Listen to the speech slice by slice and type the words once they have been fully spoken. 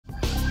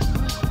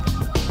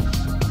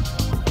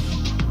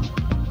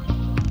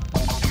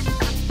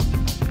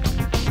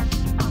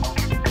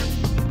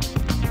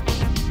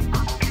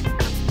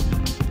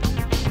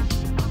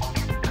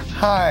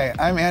Hi,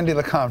 I'm Andy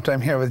Lecompte.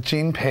 I'm here with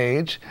Jean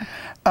Page.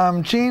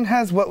 Jean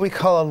has what we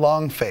call a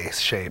long face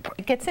shape.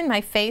 It gets in my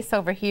face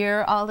over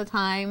here all the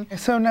time.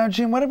 So now,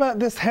 Jean, what about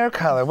this hair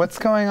color? What's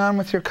going on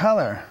with your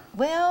color?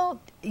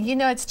 Well, you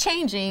know, it's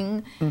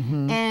changing.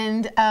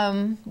 And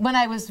when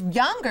I was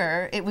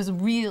younger, it was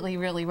really,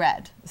 really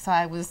red. So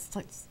I was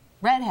like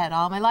redhead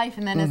all my life,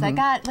 and then as I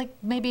got like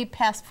maybe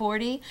past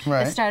 40,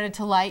 Right. it started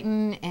to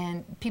lighten,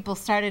 and people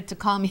started to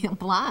call me a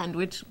blonde,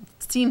 which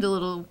seemed a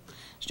little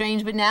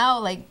strange. But now,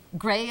 like,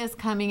 gray is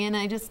coming in.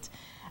 I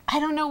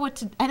don't know what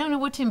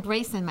to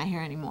embrace in my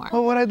hair anymore.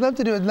 Well, what I'd love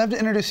to do, I'd love to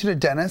introduce you to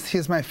Dennis.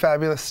 He's my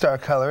fabulous star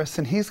colorist,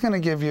 and he's going to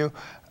give you,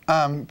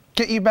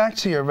 get you back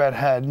to your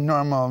redhead,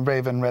 normal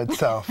raven red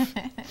self.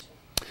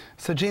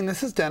 So, Jean,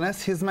 this is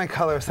Dennis. He's my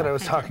colorist that I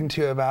was talking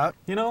to you about.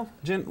 You know,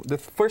 Jean, the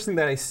first thing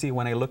that I see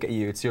when I look at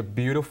you, it's your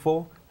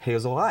beautiful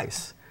hazel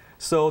eyes.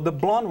 So the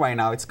blonde right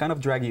now, it's kind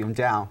of dragging you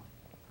down.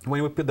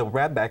 When we put the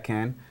red back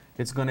in,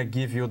 it's going to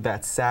give you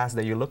that sass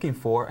that you're looking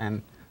for,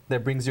 and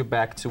that brings you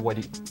back to what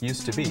it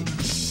used to be.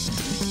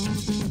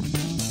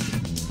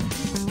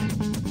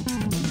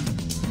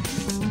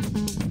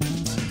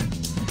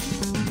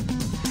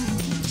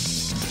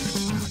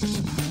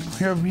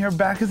 You're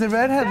back as a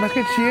redhead. Look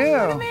at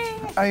you.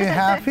 Are you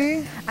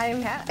happy?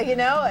 I'm happy. You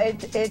know,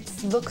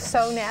 it looks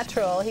so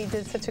natural. He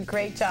did such a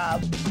great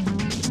job.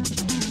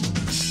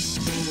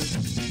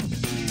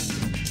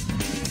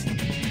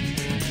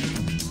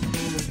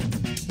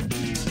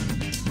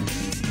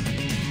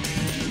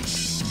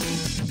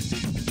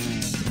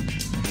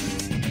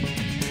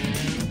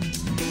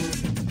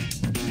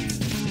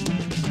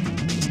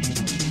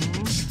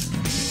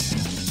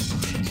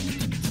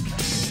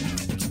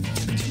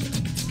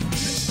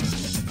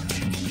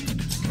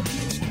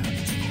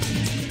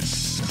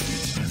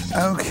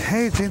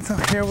 Okay, Jean, so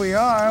here we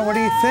are. What do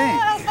you think?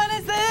 How fun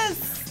is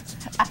this?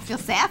 I feel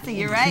sassy,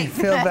 you're right. Do you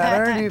feel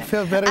better? Do you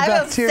feel better I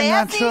back feel to your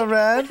sassy. natural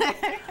red?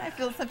 I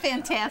feel so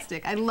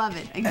fantastic. I love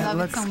it. I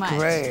love it so much. It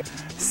looks great.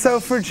 So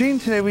for Jean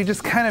today, we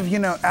just kind of, you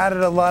know,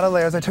 added a lot of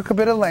layers. I took a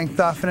bit of length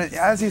off, and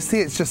as you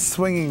see, it's just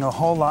swinging a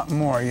whole lot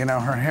more. You know,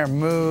 her hair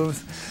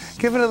moves.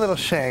 Give it a little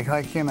shake,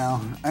 like, you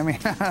know, I mean.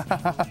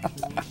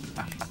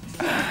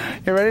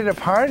 You're ready to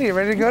party? You're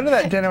ready to go to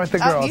that dinner with the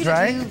girls,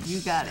 right? You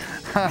got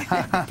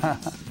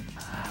it.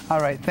 All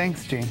right,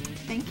 thanks, Jean.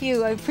 Thank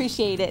you. I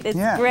appreciate it. It's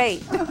Yeah.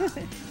 great.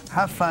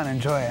 Have fun.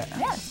 Enjoy it.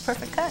 Yeah, it's a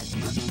perfect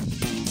cut.